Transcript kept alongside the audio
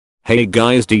Hey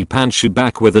guys, Deepanshu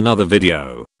back with another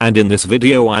video, and in this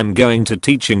video I'm going to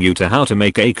teaching you to how to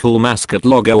make a cool Mascot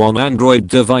logo on Android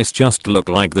device just look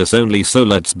like this only, so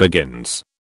let's begin.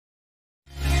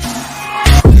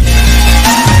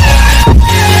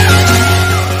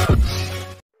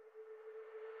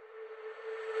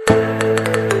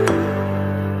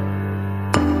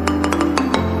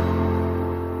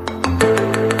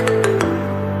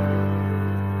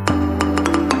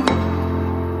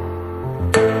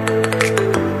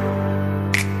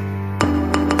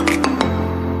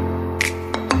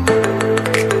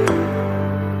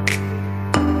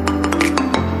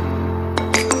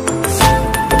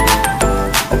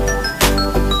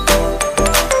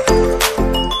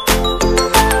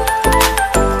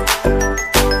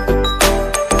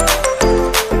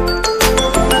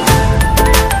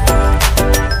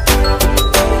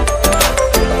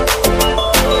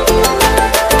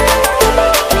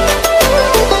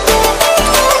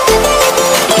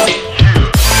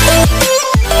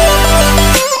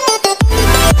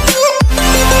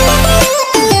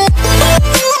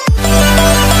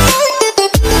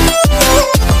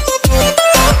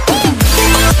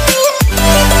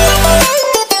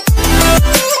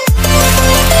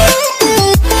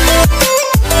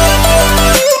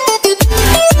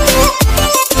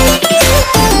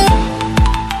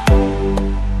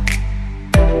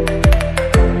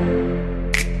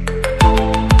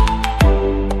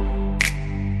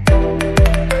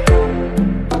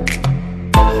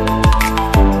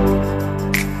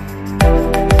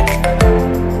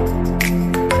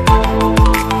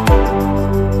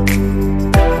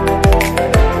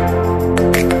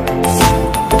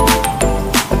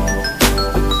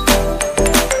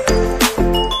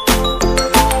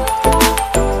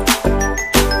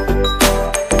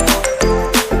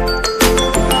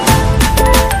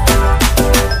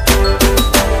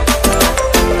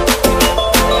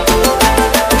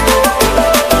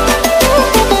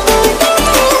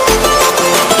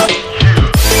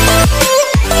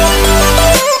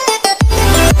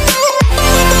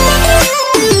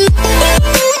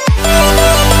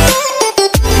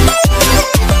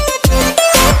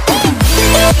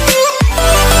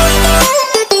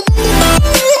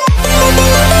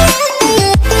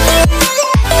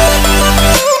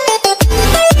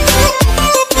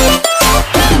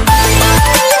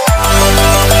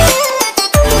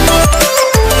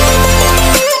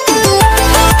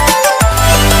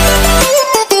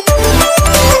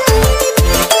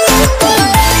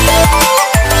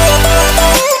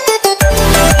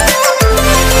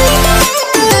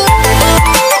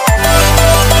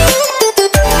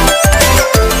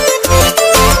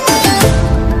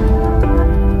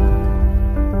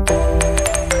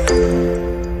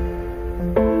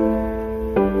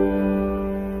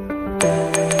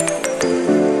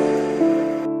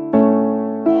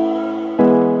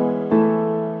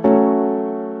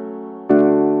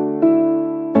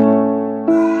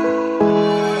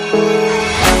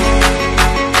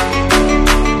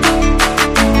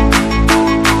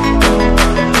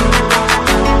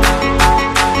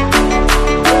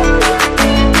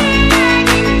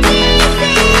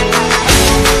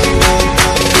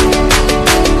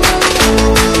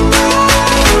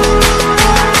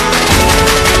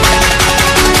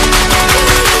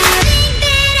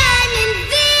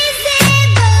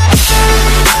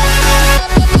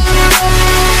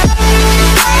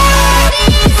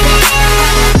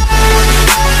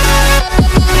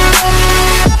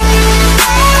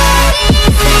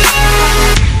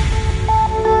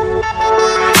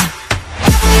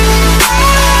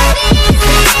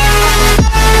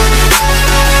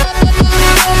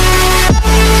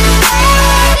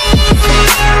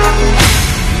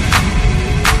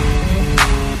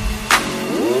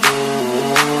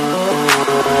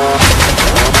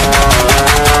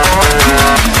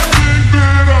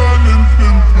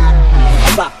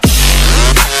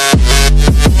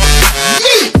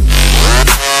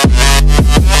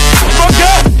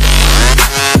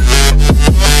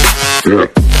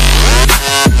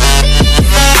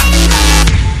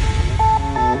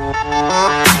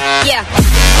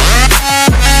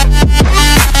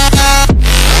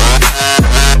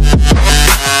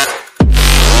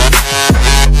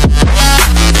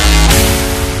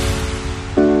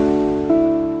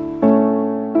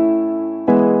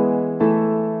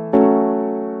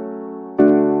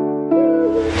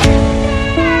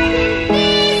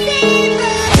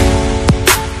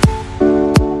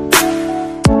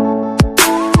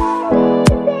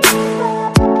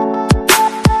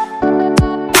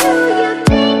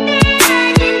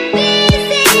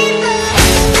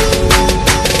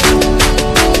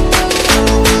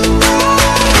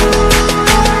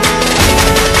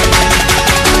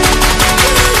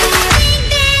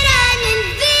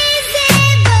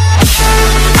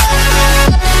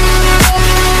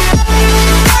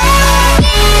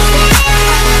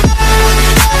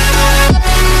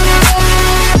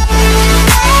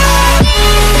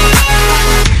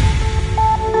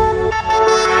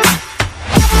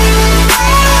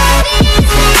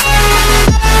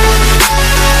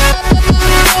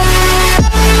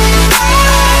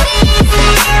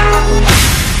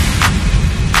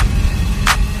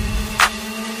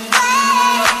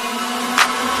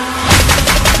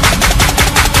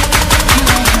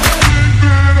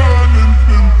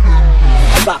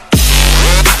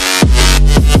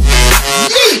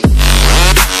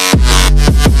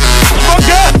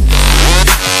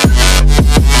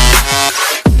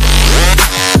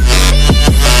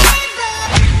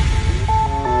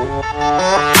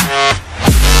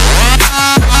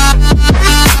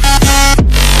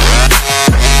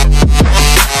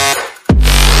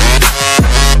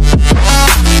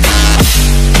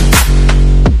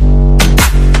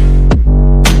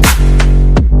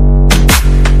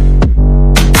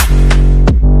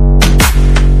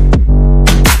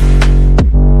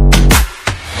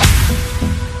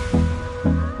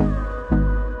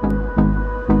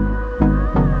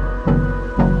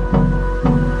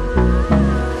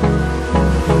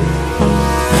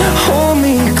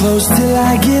 close till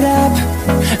I get up.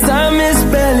 Time is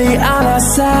barely on our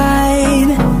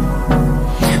side.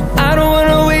 I don't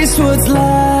wanna waste what's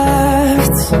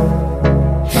left.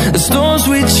 The storms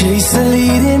we chase are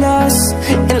leading us,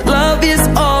 and love is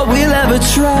all we'll ever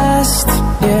trust.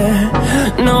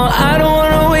 Yeah, no, I don't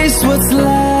wanna waste what's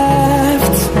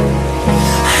left.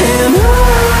 And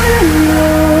on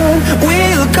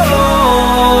we'll go,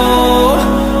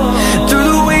 through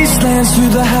the wastelands,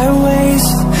 through the highways,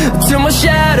 till my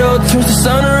shadow turns to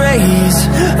sun rays.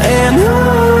 And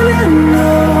on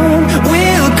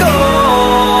we'll go,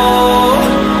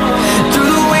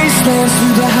 through the wastelands,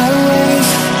 through the highways,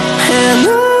 and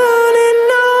on we'll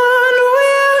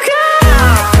go.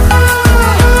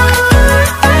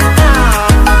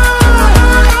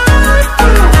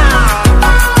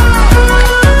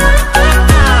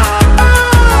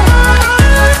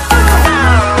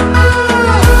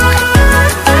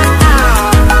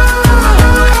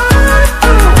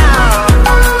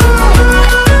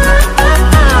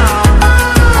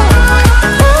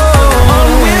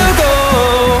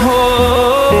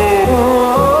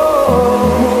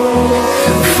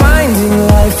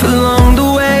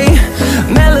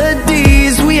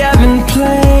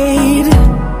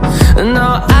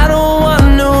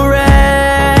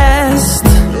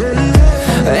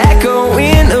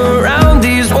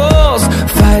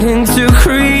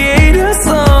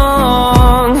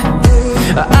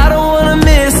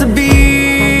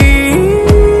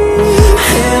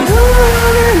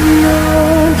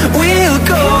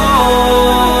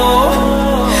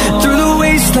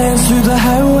 Through the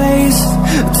highways,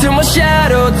 till my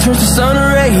shadow turns to sun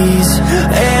rays.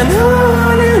 And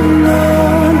on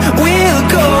we'll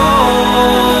go,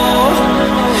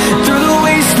 through the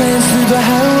wastelands, through the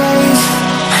highways,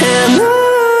 and on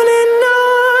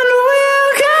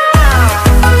we'll go.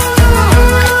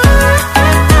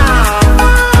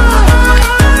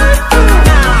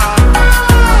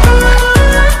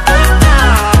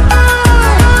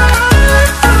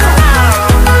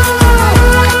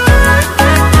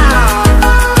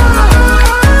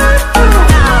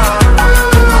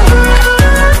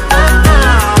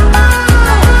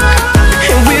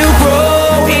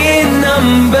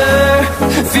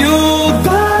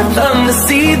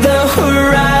 See the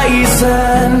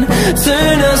horizon,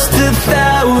 turn us to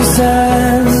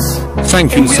thousands. Thank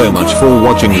you so much for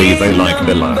watching. Leave a like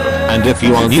below, and if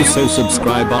you are new, so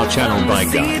subscribe our channel. Bye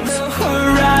guys.